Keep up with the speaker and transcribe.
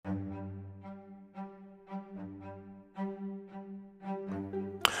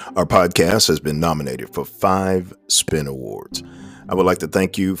Our podcast has been nominated for 5 Spin Awards. I would like to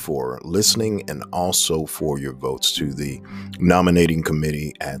thank you for listening and also for your votes to the nominating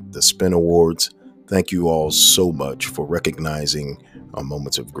committee at the Spin Awards. Thank you all so much for recognizing our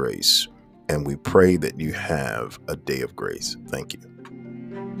moments of grace. And we pray that you have a day of grace. Thank you.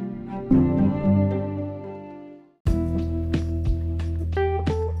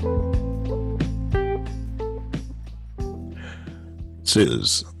 This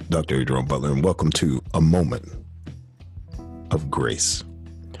is Dr. Adrian Butler, and welcome to A Moment of Grace.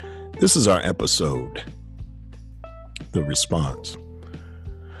 This is our episode, The Response.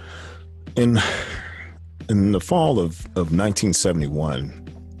 In the fall of 1971,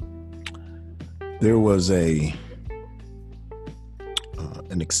 there was an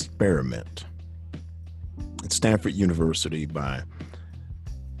experiment at Stanford University by a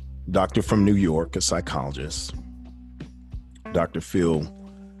doctor from New York, a psychologist, Dr. Phil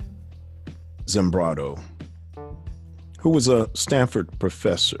Zimbardo, who was a Stanford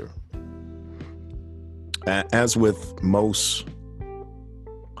professor. As with most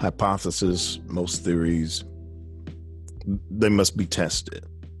hypotheses, most theories, they must be tested.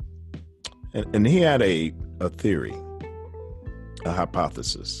 And he had a theory, a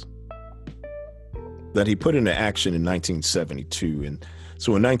hypothesis, that he put into action in 1972. And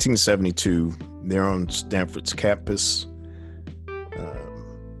so in 1972, there on Stanford's campus,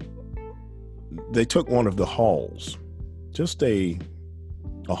 they took one of the halls, just a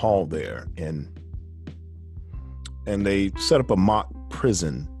hall there, and they set up a mock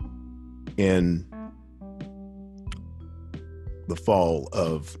prison in the fall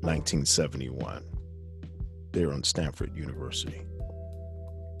of 1971 there on Stanford University.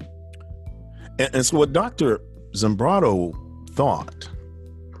 And so what Dr. Zimbardo thought,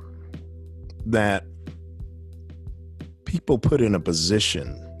 that people put in a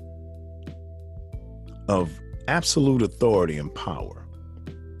position of absolute authority and power,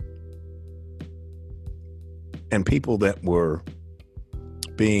 and people that were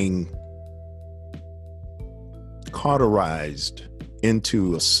being cauterized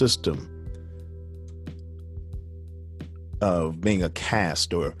into a system of being a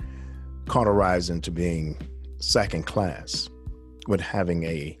caste, or cauterized into being second class, with having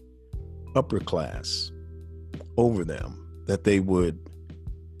a upper class over them, that they would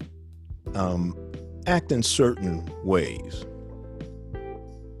act in certain ways.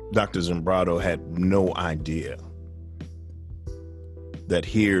 Dr. Zimbardo had no idea that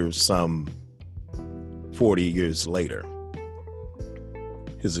here, some 40 years later,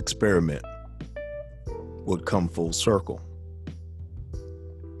 his experiment would come full circle.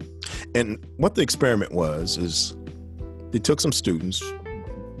 And what the experiment was is they took some students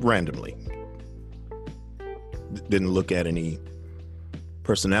randomly, didn't look at any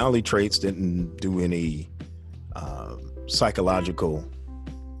personality traits, didn't do any psychological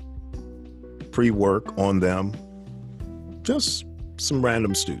pre-work on them, just some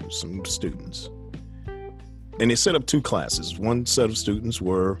random students, And they set up 2 classes. One set of students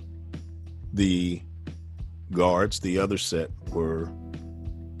were the guards, the other set were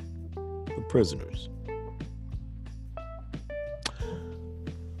the prisoners.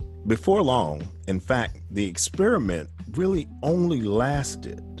 Before long, in fact, the experiment really only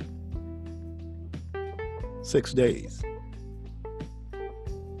lasted 6 days.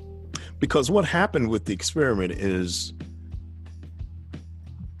 Because what happened with the experiment is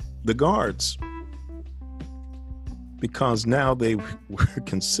the guards, because now they were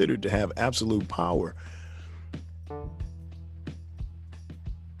considered to have absolute power,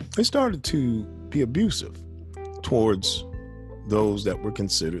 they started to be abusive towards those that were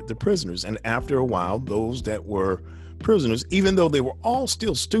considered the prisoners. And after a while, those that were prisoners, even though they were all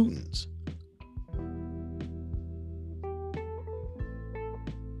still students,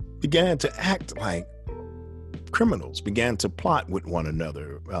 began to act like criminals, began to plot with one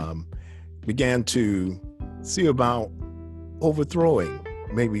another, began to see about overthrowing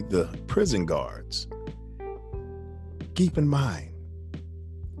maybe the prison guards. Keep in mind,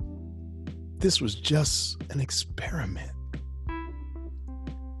 this was just an experiment.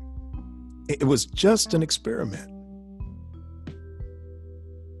 It was just an experiment.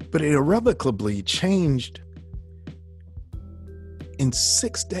 But it irrevocably changed in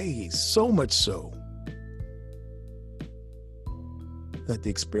 6 days, so much so that the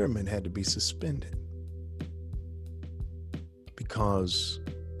experiment had to be suspended, because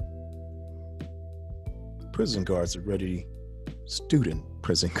prison guards are ready, student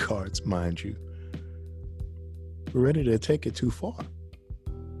prison guards, mind you, were ready to take it too far,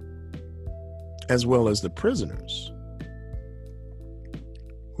 as well as the prisoners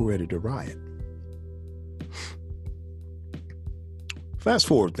were ready to riot. Fast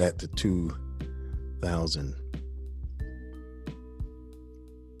forward that to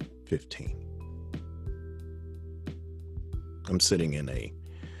 2015. I'm sitting in a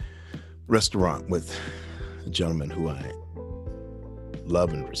restaurant with a gentleman who I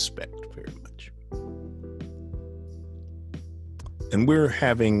love and respect very much. And we're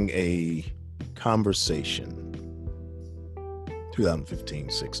having a conversation, 2015,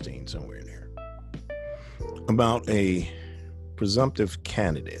 16, somewhere in there, about a presumptive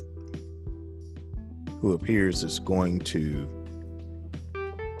candidate who appears is going to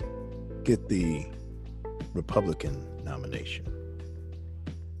get the Republican nomination.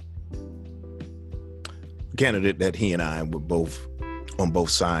 A candidate that he and I were both on both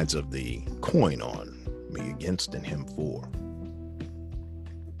sides of the coin on, me against and him for.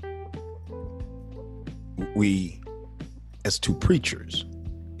 We, as two preachers,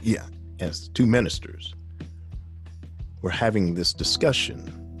 as two ministers, we're having this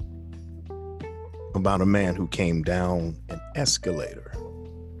discussion about a man who came down an escalator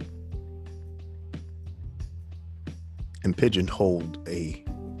and pigeonholed an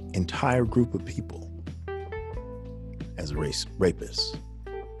entire group of people as rapists,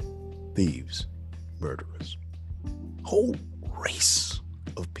 thieves, murderers. Whole race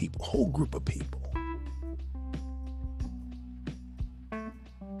of people, whole group of people.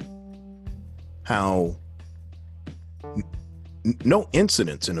 How no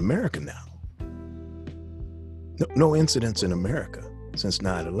incidents in America now. No incidents in America since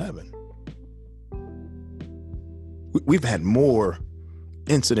 9/11. We've had more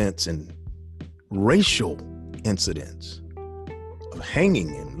incidents and racial incidents of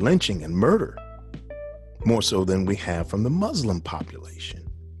hanging and lynching and murder, more so than we have from the Muslim population.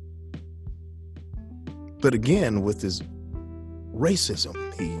 But again, with his racism,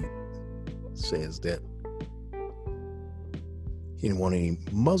 he says that he didn't want any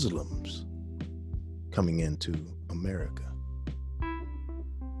Muslims coming into America. And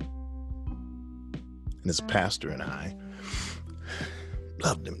his pastor and I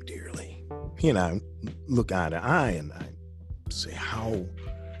loved him dearly. He and I look eye to eye, and I say, how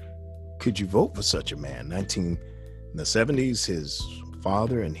could you vote for such a man? In the 70s, his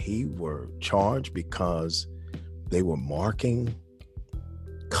father and he were charged because they were marking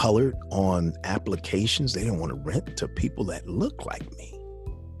colored on applications. They didn't want to rent to people that look like me.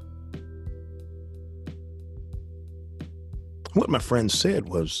 What my friend said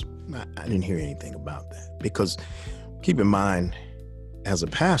was, I didn't hear anything about that, because keep in mind, as a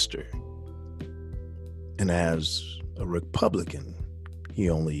pastor and as a Republican, he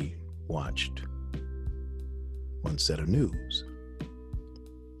only watched one set of news.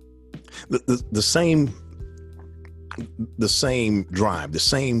 The same drive, the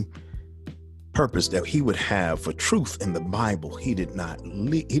same purpose that he would have for truth in the Bible, he did not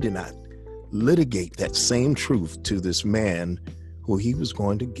litigate that same truth to this man who he was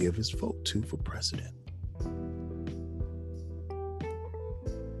going to give his vote to for president.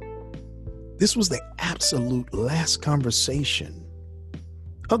 This was the absolute last conversation,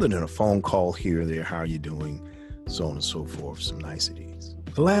 other than a phone call here or there, how are you doing, so on and so forth, some niceties.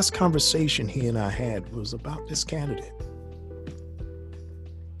 The last conversation he and I had was about this candidate.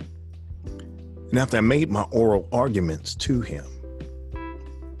 And after I made my oral arguments to him,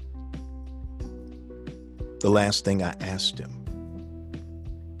 the last thing I asked him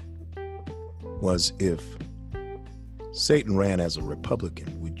was, if Satan ran as a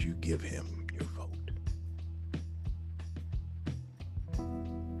Republican, would you give him your vote?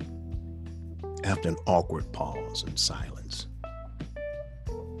 After an awkward pause and silence,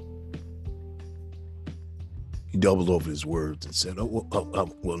 he doubled over his words and said,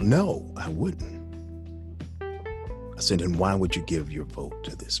 well, no, I wouldn't. I said, then why would you give your vote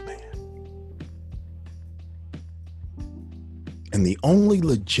to this man? And the only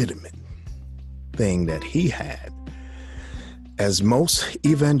legitimate thing that he had, as most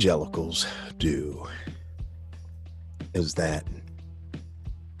evangelicals do, is that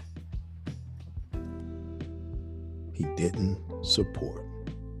he didn't support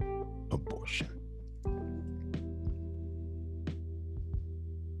abortion.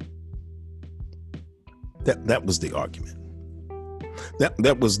 That was the argument.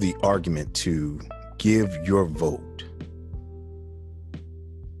 That was the argument, to give your vote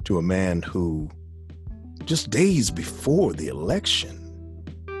to a man who, just days before the election,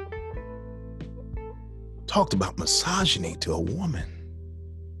 talked about misogyny to a woman.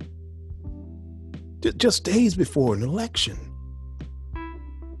 Just days before an election.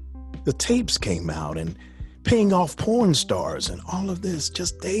 The tapes came out, and paying off porn stars and all of this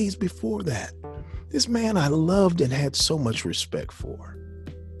just days before that. This man I loved and had so much respect for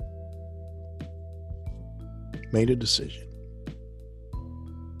made a decision.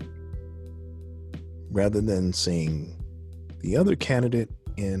 Rather than seeing the other candidate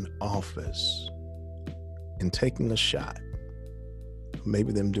in office and taking a shot,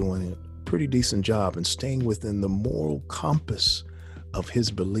 maybe them doing a pretty decent job and staying within the moral compass of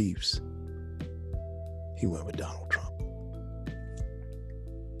his beliefs, he went with Donald Trump.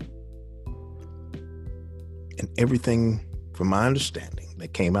 And everything, from my understanding,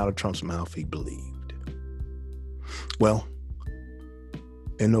 that came out of Trump's mouth, he believed. Well,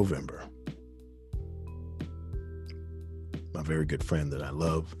 in November, my very good friend that I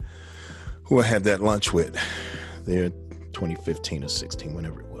love, who I had that lunch with there 2015 or 16,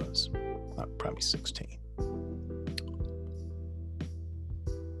 whenever it was, probably 16,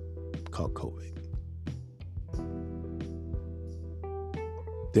 caught COVID.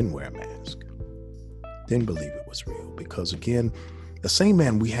 Didn't wear a mask. Didn't believe it was real, because again, the same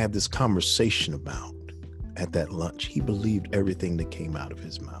man we had this conversation about at that lunch, he believed everything that came out of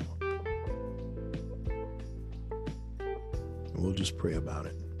his mouth. And we'll just pray about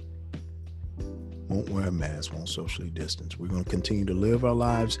it. Won't wear a mask, won't socially distance. We're going to continue to live our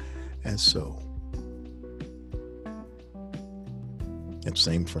lives as so. That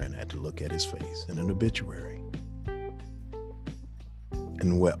same friend had to look at his face in an obituary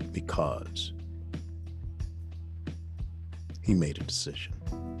and wept because he made a decision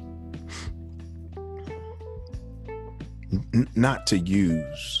not to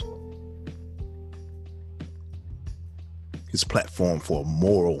use his platform for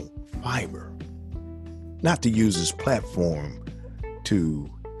moral fiber, not to use his platform to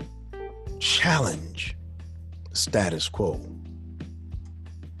challenge the status quo,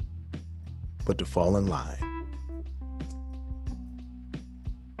 but to fall in line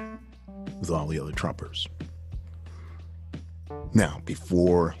with all the other Trumpers. Now,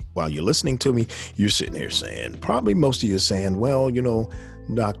 while you're listening to me, you're sitting there saying, probably most of you are saying, well,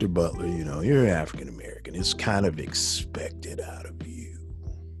 Dr. Butler, you're African American. It's kind of expected out of you.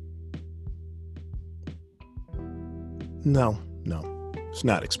 No, it's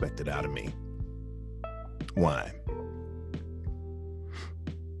not expected out of me. Why?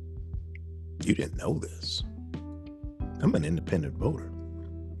 You didn't know this. I'm an independent voter.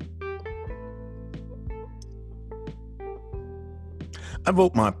 I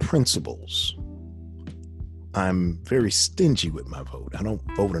vote my principles. I'm very stingy with my vote. I don't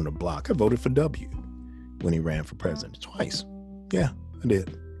vote in a block. I voted for W when he ran for president twice. Yeah, I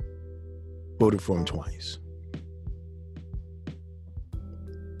did. Voted for him twice.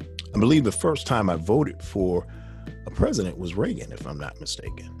 I believe the first time I voted for a president was Reagan, if I'm not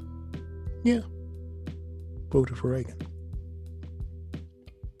mistaken. Yeah, voted for Reagan.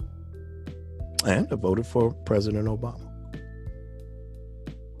 And I voted for President Obama.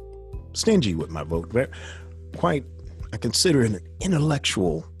 Stingy with my vote. I consider it an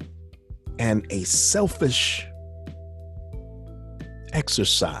intellectual and a selfish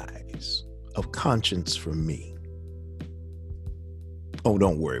exercise of conscience for me. Oh,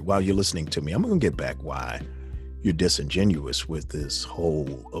 don't worry. While you're listening to me, I'm going to get back why you're disingenuous with this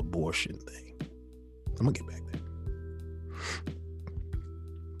whole abortion thing. I'm going to get back there.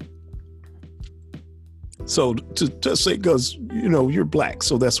 So to say, because, you're black,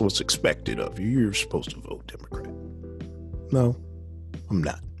 so that's what's expected of you. You're supposed to vote Democrat. No, I'm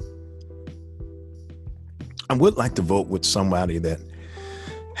not. I would like to vote with somebody that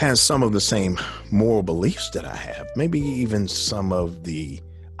has some of the same moral beliefs that I have, maybe even some of the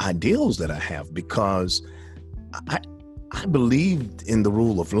ideals that I have, because I believed in the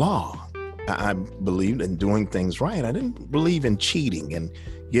rule of law. I believed in doing things right. I didn't believe in cheating and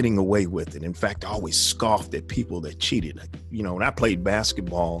getting away with it. In fact, I always scoffed at people that cheated. When I played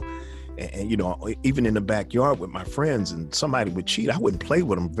basketball and even in the backyard with my friends, and somebody would cheat, I wouldn't play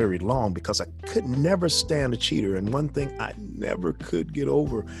with them very long because I could never stand a cheater. And one thing I never could get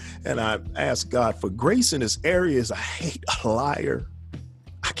over, and I asked God for grace in this area, is I hate a liar.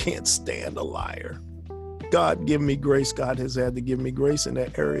 I can't stand a liar. God, give me grace. God has had to give me grace in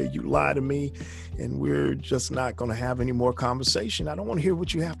that area. You lie to me, and we're just not going to have any more conversation. I don't want to hear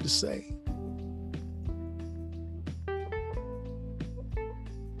what you have to say.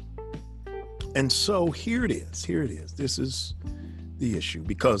 And so here it is. This is the issue,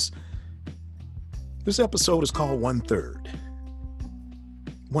 because this episode is called 1/3.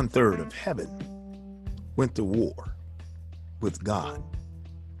 1/3 of heaven went to war with God,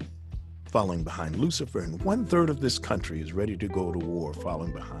 following behind Lucifer, and 1/3 of this country is ready to go to war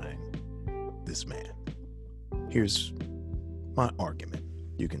following behind this man. Here's my argument.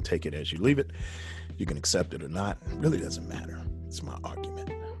 You can take it as you leave it. You can accept it or not. It really doesn't matter. It's my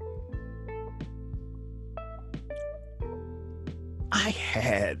argument. I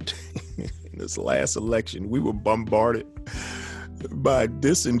had, in this last election, we were bombarded by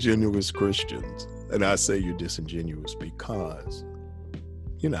disingenuous Christians. And I say you're disingenuous because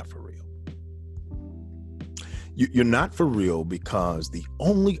you're not for real. You're not for real because the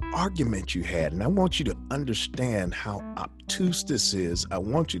only argument you had, and I want you to understand how obtuse this is. I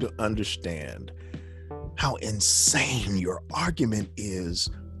want you to understand how insane your argument is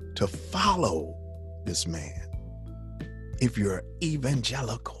to follow this man if you're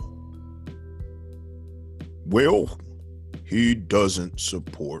evangelical. Well, he doesn't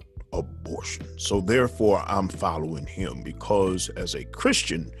support abortion, so therefore I'm following him because as a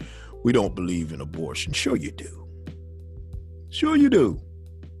Christian, we don't believe in abortion. Sure you do. Sure you do.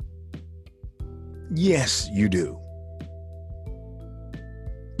 Yes, you do.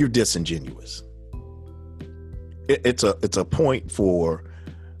 You're disingenuous. It's a point for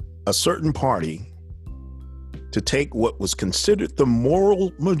a certain party to take what was considered the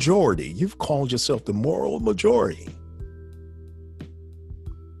moral majority. You've called yourself the moral majority.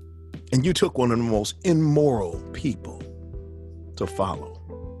 And you took one of the most immoral people to follow.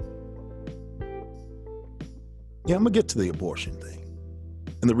 Yeah, I'm going to get to the abortion thing.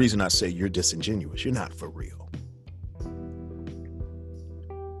 And the reason I say you're disingenuous, you're not for real.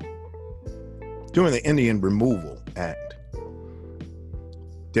 During the Indian Removal Act,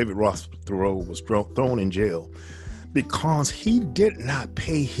 David Ross Thoreau was thrown in jail because he did not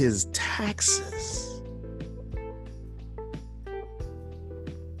pay his taxes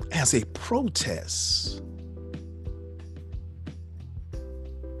as a protest.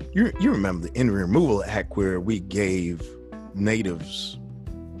 You remember the Indian Removal Act where we gave natives,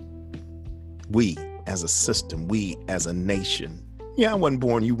 we as a system, we as a nation. Yeah, I wasn't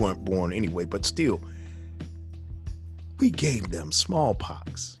born, you weren't born anyway, but still, we gave them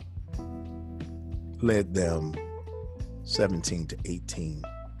smallpox, led them 17 to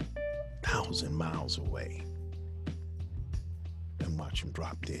 18,000 miles away, and watched them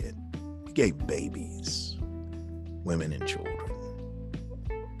drop dead. We gave babies, women and children,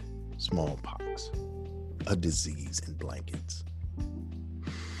 smallpox, a disease in blankets.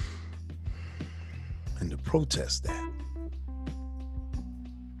 And to protest that,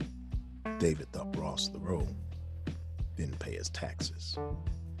 David Ross Thoreau didn't pay his taxes.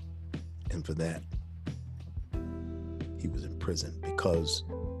 And for that, he was in prison because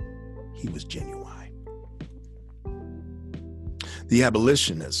he was genuine. The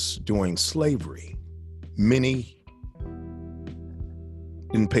abolitionists during slavery, many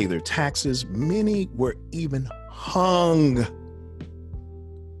didn't pay their taxes. Many were even hung.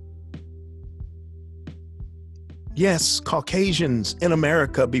 Yes, Caucasians in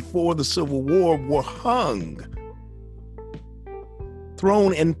America before the Civil War were hung,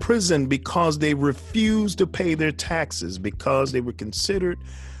 thrown in prison because they refused to pay their taxes, because they were considered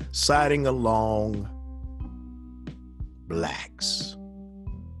siding along blacks.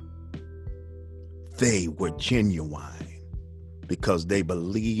 They were genuine because they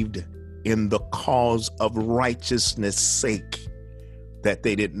believed in the cause of righteousness' sake, that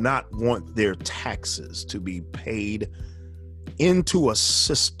they did not want their taxes to be paid into a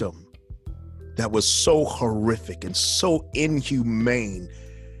system that was so horrific and so inhumane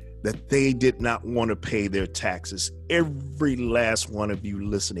that they did not want to pay their taxes. Every last one of you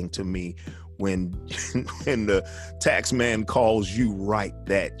listening to me, when the tax man calls you, write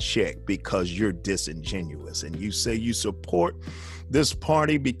that check because you're disingenuous and you say you support this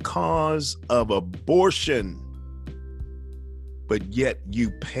party because of abortion, but yet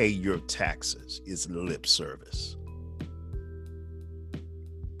you pay your taxes. It's lip service.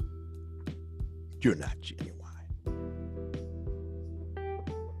 You're not genuine.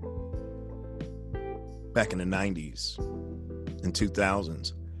 Back in the 90s and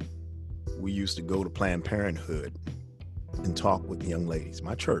 2000s, we used to go to Planned Parenthood and talk with young ladies.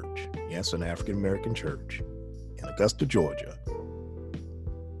 My church, yes, an African-American church in Augusta, Georgia,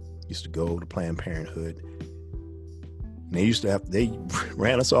 used to go to Planned Parenthood. And they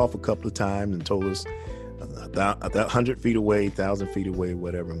ran us off a couple of times and told us 100 feet away, 1,000 feet away,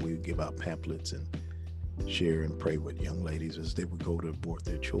 whatever, and we would give out pamphlets and share and pray with young ladies as they would go to abort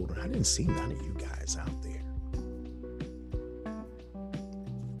their children. I didn't see none of you guys out there.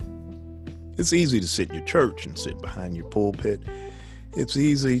 It's easy to sit in your church and sit behind your pulpit. It's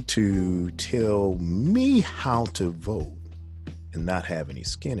easy to tell me how to vote and not have any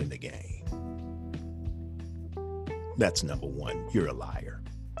skin in the game. That's number one. You're a liar.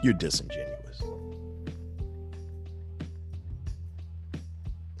 You're disingenuous.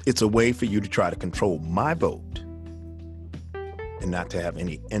 It's a way for you to try to control my vote and not to have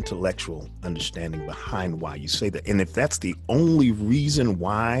any intellectual understanding behind why you say that. And if that's the only reason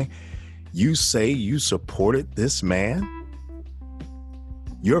why you say you supported this man,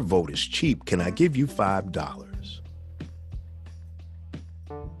 your vote is cheap. Can I give you $5?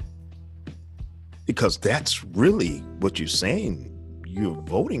 Because that's really what you're saying you're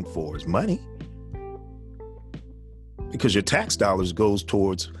voting for is money. Because your tax dollars goes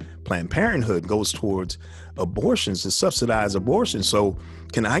towards Planned Parenthood, goes towards abortions, to subsidize abortion. So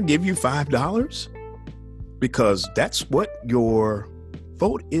can I give you $5? Because that's what your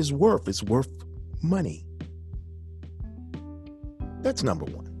vote is worth. It's worth money. That's number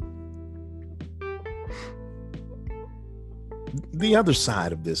one. The other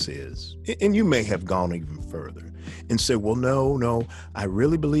side of this is, and you may have gone even further and said, well, no, I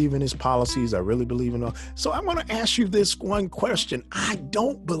really believe in his policies. I really believe in all. So I want to ask you this one question. I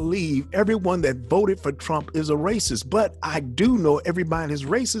don't believe everyone that voted for Trump is a racist, but I do know everybody that's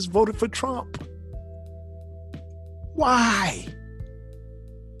racist voted for Trump. Why?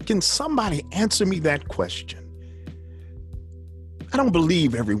 Can somebody answer me that question? I don't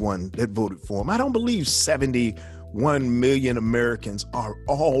believe everyone that voted for him. I don't believe 71 million Americans are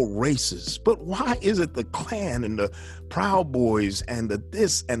all racist. But why is it the Klan and the Proud Boys and the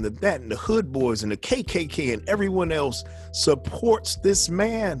this and the that and the Hood Boys and the KKK and everyone else supports this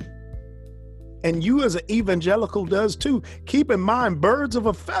man? And you as an evangelical does too. Keep in mind, birds of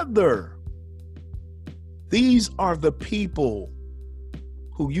a feather. These are the people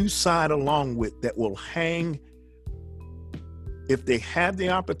who you side along with that will hang, if they had the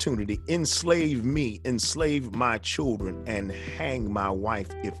opportunity, enslave me, enslave my children, and hang my wife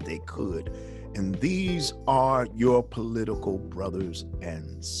if they could. And these are your political brothers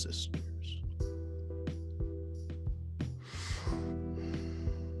and sisters.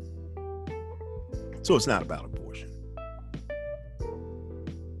 So it's not about abortion.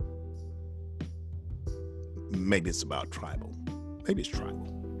 Maybe it's about tribal. Maybe it's tribal.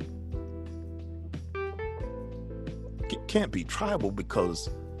 It can't be tribal because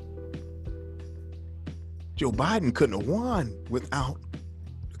Joe Biden couldn't have won without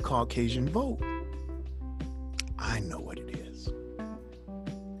the Caucasian vote. I know what it is.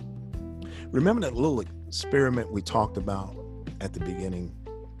 Remember that little experiment we talked about at the beginning?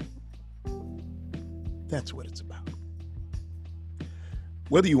 That's what it's about.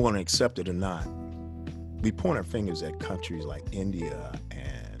 Whether you want to accept it or not, we point our fingers at countries like India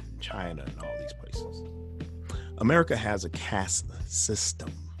and China and all these places. America has a caste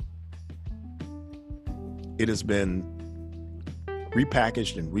system. It has been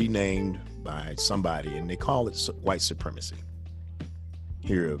repackaged and renamed by somebody, and they call it white supremacy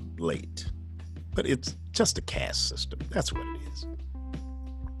here of late. But it's just a caste system. That's what it is.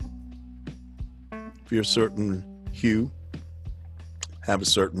 If you're a certain hue, have a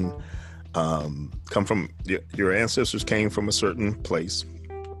certain, come from, your ancestors came from a certain place,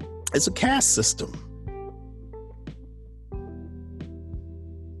 it's a caste system.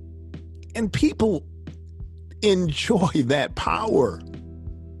 And people enjoy that power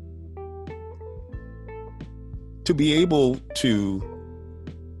to be able to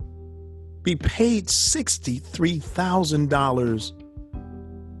be paid $63,000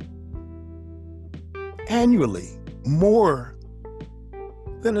 annually, more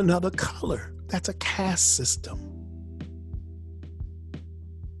than another color. That's a caste system.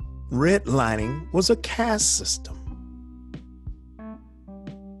 Redlining was a caste system.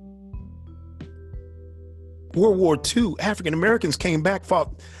 World War II, African Americans came back,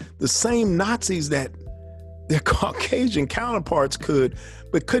 fought the same Nazis that their Caucasian counterparts could,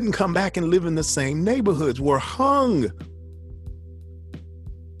 but couldn't come back and live in the same neighborhoods, were hung.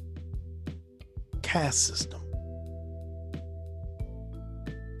 Caste system.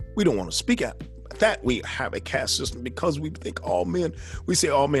 We don't want to speak at that. We have a caste system because we think we say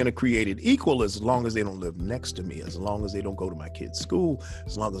all men are created equal as long as they don't live next to me, as long as they don't go to my kid's school,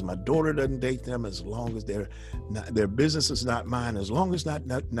 as long as my daughter doesn't date them, as long as their business is not mine, as long as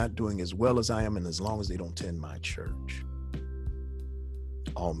not doing as well as I am, and as long as they don't attend my church.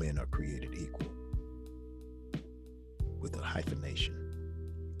 All men are created equal with a hyphenation.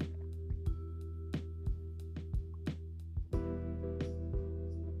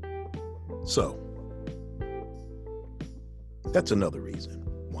 So, that's another reason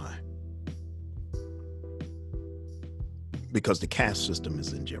why. Because the caste system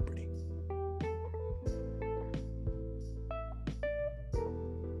is in jeopardy.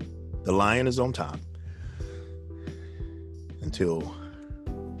 The lion is on top until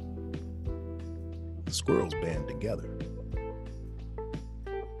the squirrels band together.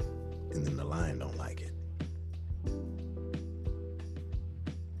 and then the lion don't like it.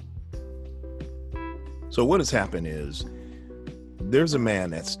 So what has happened is there's a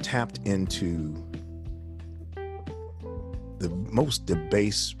man that's tapped into the most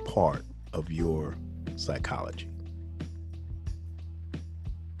debased part of your psychology.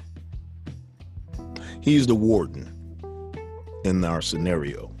 He's the warden in our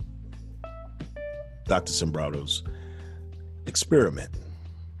scenario, Dr. Zimbardo's experiment,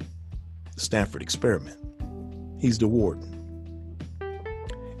 the Stanford experiment. He's the warden.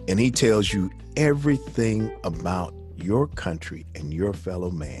 And he tells you everything about your country and your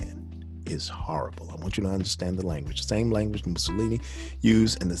fellow man is horrible. I want you to understand the language. The same language Mussolini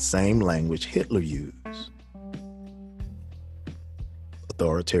used and the same language Hitler used.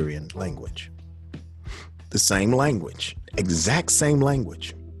 Authoritarian language. The same language. Exact same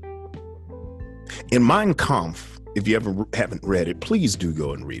language. In Mein Kampf, if you haven't read it, please do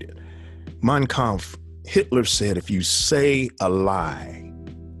go and read it. Mein Kampf, Hitler said, if you say a lie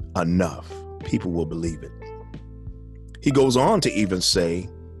enough, people will believe it. He goes on to even say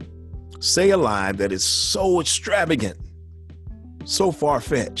a lie that is so extravagant, so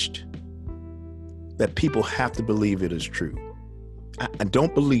far-fetched, that people have to believe it is true. I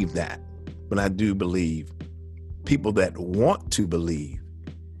don't believe that, but I do believe people that want to believe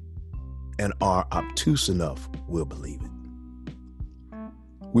and are obtuse enough will believe it.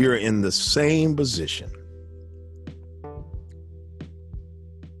 We are in the same position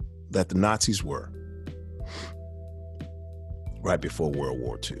that the Nazis were right before World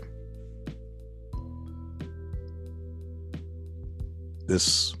War II.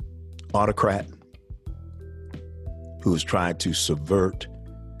 This autocrat who has tried to subvert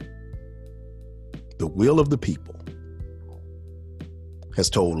the will of the people has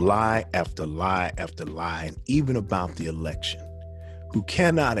told lie after lie after lie, and even about the election, who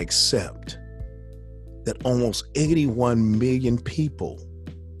cannot accept that almost 81 million people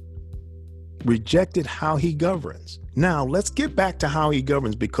rejected how he governs. Now, let's get back to how he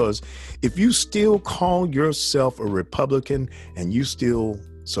governs, because if you still call yourself a Republican and you still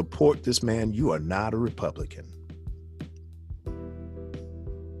support this man, you are not a Republican.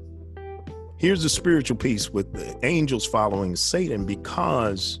 Here's the spiritual piece with the angels following Satan,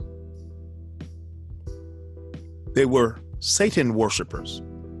 because they were Satan worshipers.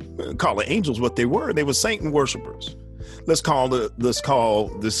 Call the angels what they were. They were Satan worshipers. Let's call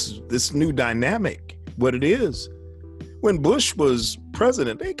this new dynamic what it is. When Bush was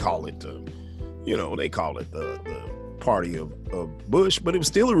president, they call it the party of Bush, but it was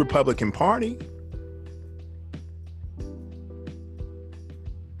still a Republican Party.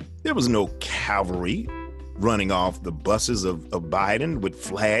 There was no cavalry running off the buses of Biden with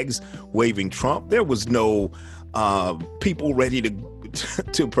flags waving Trump. There was no people ready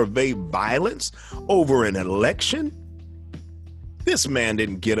to purvey violence over an election. This man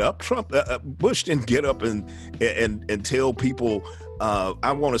didn't get up. Bush didn't get up and tell people,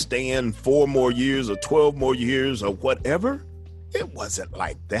 I want to stay in 4 more years or 12 more years or whatever. It wasn't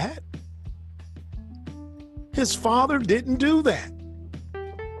like that. His father didn't do that.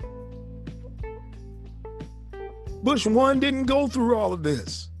 Bush 1 didn't go through all of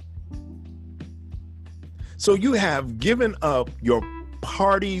this. So you have given up your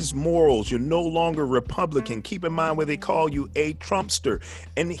party's morals. You're no longer Republican. Keep in mind where they call you a Trumpster.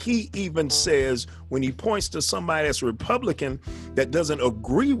 And he even says, when he points to somebody that's Republican that doesn't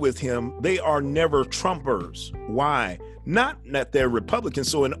agree with him, they are never Trumpers. Why? Not that they're Republican.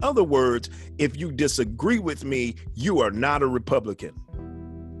 So in other words, if you disagree with me, you are not a Republican.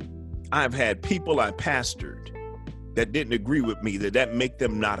 I've had people I pastored that didn't agree with me. Did that make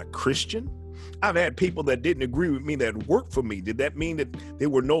them not a Christian? I've had people that didn't agree with me that worked for me. Did that mean that they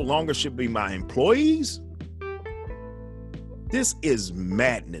were no longer should be my employees? This is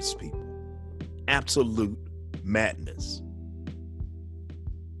madness, people. Absolute madness.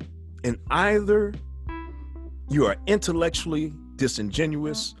 And either you are intellectually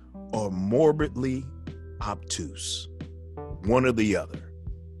disingenuous or morbidly obtuse. One or the other.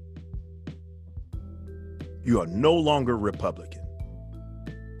 You are no longer Republican.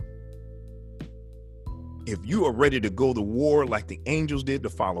 If you are ready to go to war like the angels did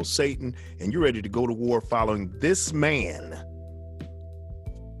to follow Satan, and you're ready to go to war following this man,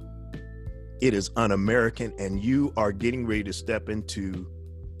 it is un-American, and you are getting ready to step into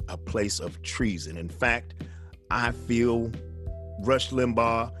a place of treason. In fact, I feel Rush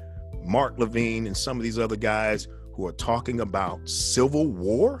Limbaugh, Mark Levine, and some of these other guys who are talking about civil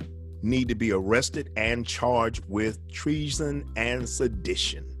war need to be arrested and charged with treason and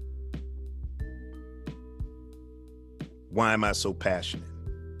sedition. Why am I so passionate?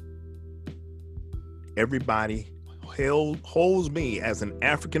 everybody holds me as an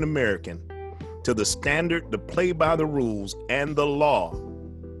African American to the standard to play by the rules and the law,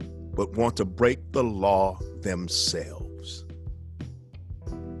 but want to break the law themselves.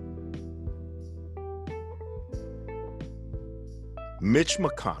 Mitch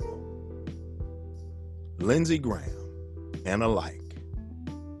McConnell, Lindsey Graham, and alike,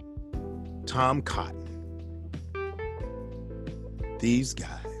 Tom Cotton, these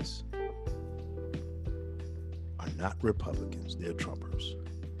guys are not Republicans, they're Trumpers.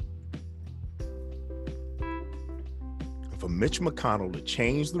 For Mitch McConnell to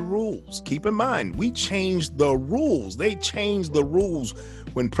change the rules. Keep in mind, we changed the rules. They changed the rules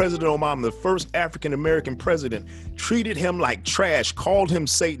when President Obama, the first African-American president, treated him like trash, called him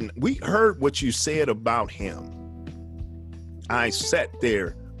Satan. We heard what you said about him. I sat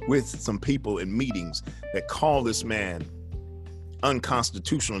there with some people in meetings that called this man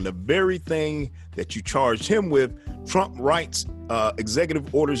unconstitutional. And the very thing that you charged him with, Trump writes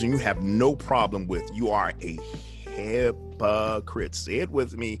executive orders and you have no problem with. You are a hypocrite. Say it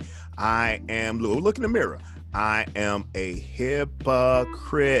with me. I am, look in the mirror. I am a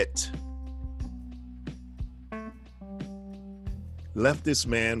hypocrite. Left this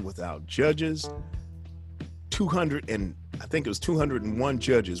man without judges. 201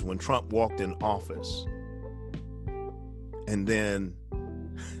 judges when Trump walked in office. And then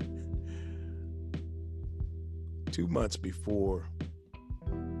 2 months before,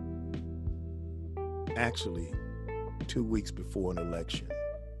 actually 2 weeks before an election,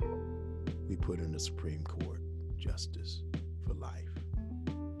 we put in the Supreme Court justice for life.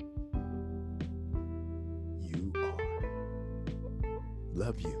 You are.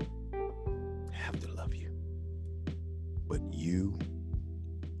 Love you. Have to love you. But you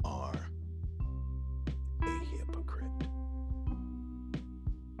are a hypocrite.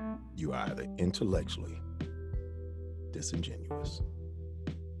 You are either intellectually disingenuous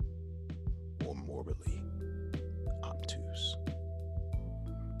or morbidly obtuse.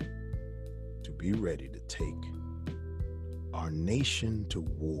 To be ready to take our nation to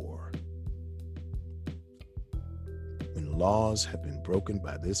war when laws have been broken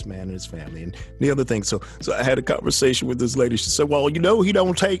by this man and his family. And the other thing, so I had a conversation with this lady. She said, well, he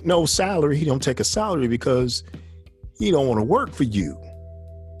don't take no salary. He don't take a salary because he don't want to work for you.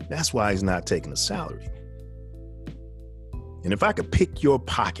 That's why he's not taking a salary. And if I could pick your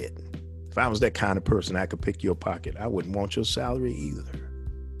pocket, if I was that kind of person, I could pick your pocket. I wouldn't want your salary either.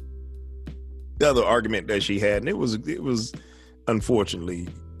 The other argument that she had, and it was unfortunately,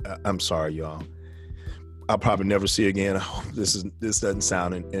 I'm sorry, y'all, I'll probably never see again. I hope this doesn't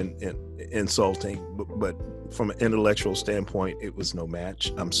sound insulting, but from an intellectual standpoint, it was no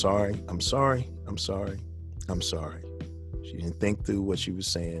match. I'm sorry. She didn't think through what she was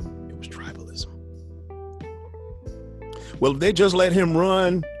saying. It was tribalism. Well, if they just let him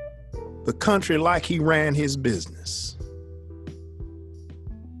run the country like he ran his business,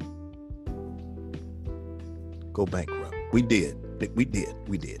 go bankrupt. We did.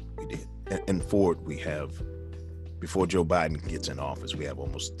 And Ford, we have, before Joe Biden gets in office, we have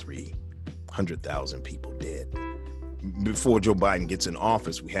almost 300,000 people dead. Before Joe Biden gets in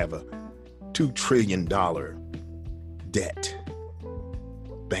office, we have a $2 trillion debt.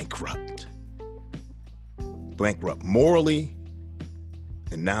 Bankrupt morally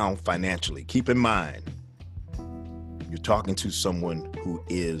and now financially. Keep in mind, you're talking to someone who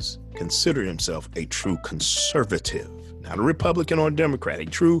is considering himself a true conservative, not a Republican or a Democrat, a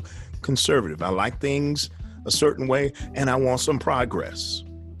true conservative. I like things a certain way and I want some progress.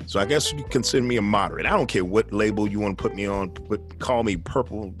 So I guess you consider me a moderate. I don't care what label you want to put me on, but call me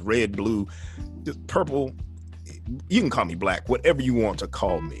purple, red, blue, purple. You can call me black, whatever you want to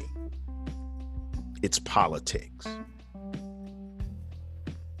call me. It's politics.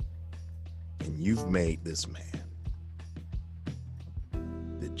 And you've made this man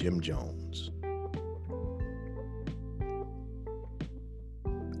the Jim Jones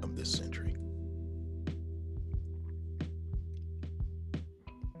of this century.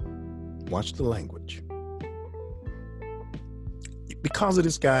 Watch the language. Because of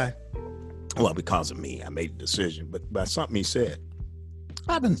this guy, well, because of me, I made a decision, but by something he said.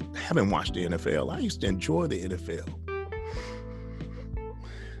 I haven't watched the NFL. I used to enjoy the NFL.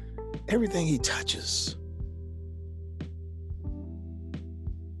 Everything he touches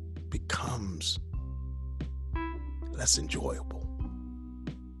becomes less enjoyable.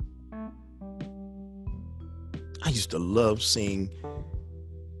 I used to love seeing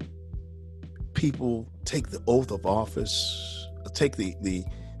people take the oath of office, take the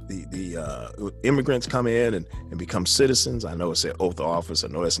immigrants come in and become citizens. I know it's an oath of office. I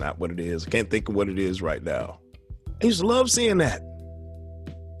know that's not what it is. I can't think of what it is right now. I used to love seeing that.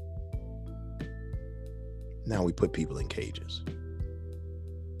 Now we put people in cages.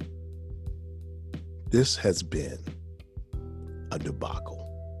 This has been a debacle.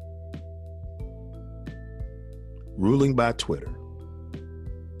 Ruling by Twitter.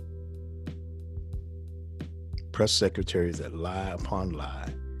 Press secretaries that lie upon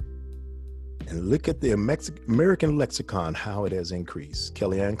lie. And look at the American lexicon, how it has increased.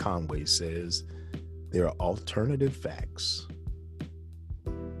 Kellyanne Conway says there are alternative facts.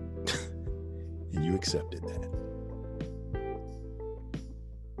 And you accepted that.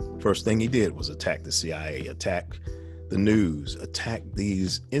 First thing he did was attack the CIA, attack the news, attack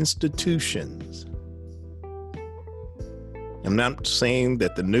these institutions. I'm not saying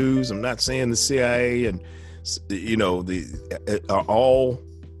that the news, I'm not saying the CIA and, are all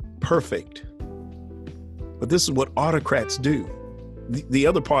perfect. But this is what autocrats do. The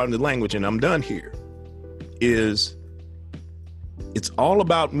other part of the language, and I'm done here, is it's all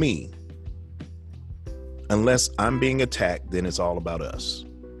about me. Unless I'm being attacked, then it's all about us.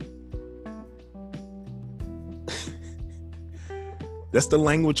 That's the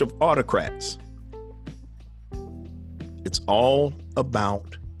language of autocrats. It's all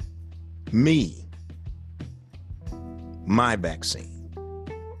about me, my vaccine,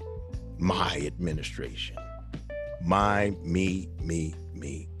 my administration, me.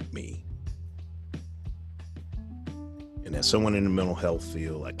 And as someone in the mental health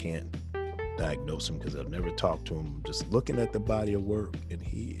field, I can't diagnose him because I've never talked to him. I'm just looking at the body of work, and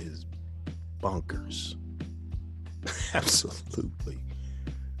he is bonkers. Absolutely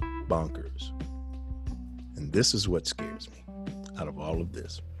bonkers. And this is what scares me out of all of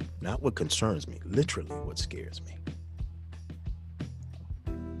this. Not what concerns me, literally what scares me.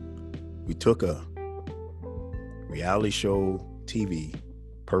 We took a reality show TV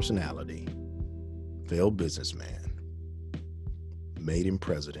personality, failed businessman, made him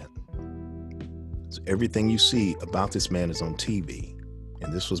president. So everything you see about this man is on TV.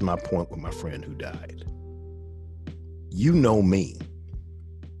 And this was my point with my friend who died. You know me.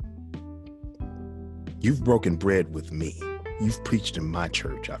 You've broken bread with me. You've preached in my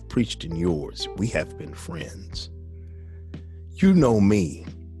church. I've preached in yours. We have been friends. You know me.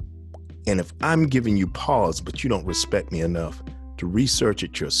 And if I'm giving you pause, but you don't respect me enough to research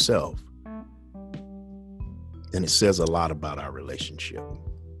it yourself, then it says a lot about our relationship.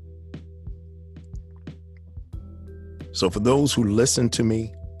 So for those who listen to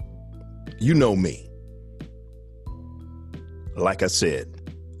me, you know me. Like I said,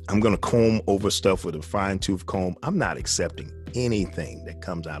 I'm going to comb over stuff with a fine-tooth comb. I'm not accepting anything that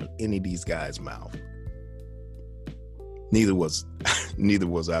comes out of any of these guys' mouth. Neither was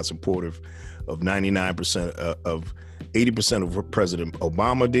I supportive of 99% of 80% of what President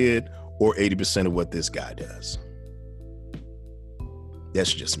Obama did or 80% of what this guy does.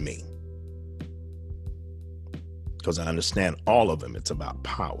 That's just me. Because I understand all of them. It's about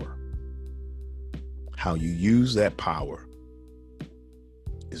power. How you use that power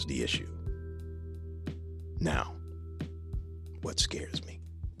is the issue. Now, what scares me?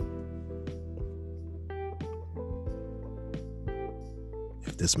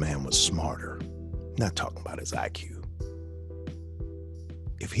 If this man was smarter, I'm not talking about his IQ.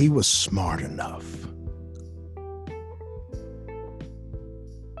 If he was smart enough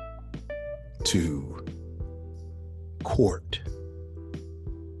to court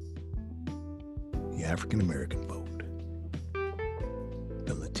the African American vote,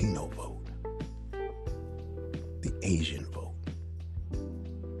 the Latino vote, the Asian vote,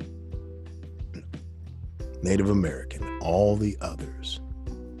 Native American, all the others,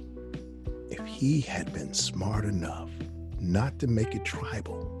 if he had been smart enough not to make it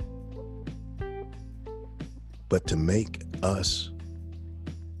tribal, but to make us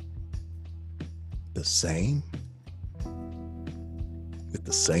the same, with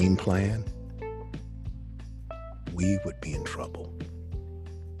the same plan, we would be in trouble.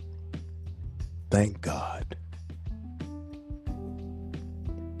 Thank God.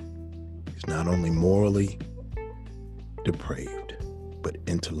 He's not only morally depraved, but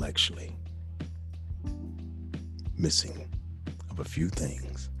intellectually missing of a few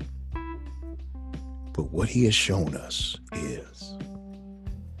things. But what he has shown us is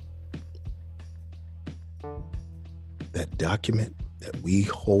that document that we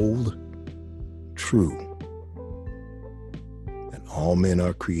hold true, that all men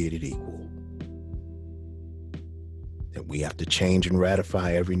are created equal, that we have to change and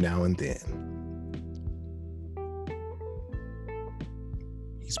ratify every now and then.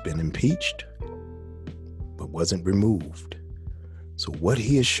 He He's been impeached, but wasn't removed. So what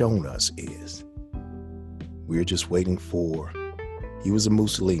he has shown us is we're just waiting for, he was a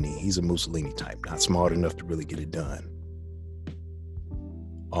Mussolini. He's a Mussolini type, not smart enough to really get it done.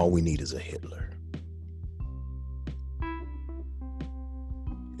 All we need is a Hitler.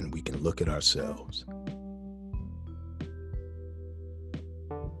 And we can look at ourselves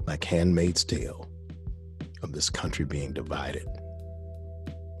like Handmaid's Tale of this country being divided.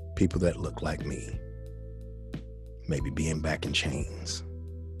 People that look like me, maybe being back in chains.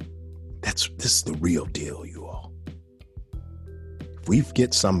 This is the real deal, you all. If we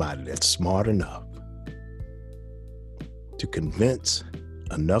get somebody that's smart enough to convince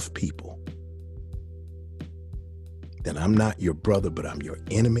enough people that I'm not your brother, but I'm your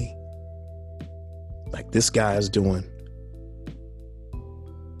enemy, like this guy is doing,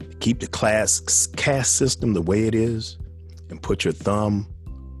 keep the caste system the way it is and put your thumb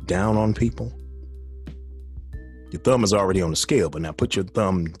down on people. Your thumb is already on the scale, but now put your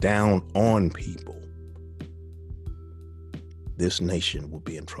thumb down on people. This nation will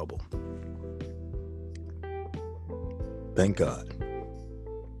be in trouble. Thank God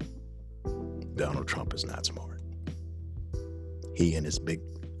Donald Trump is not smart. He and his big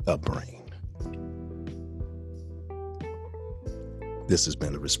brain. This has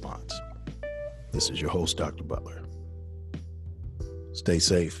been The Response. This is your host, Dr. Butler. Stay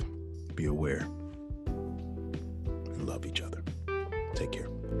safe, be aware, and love each other. Take care.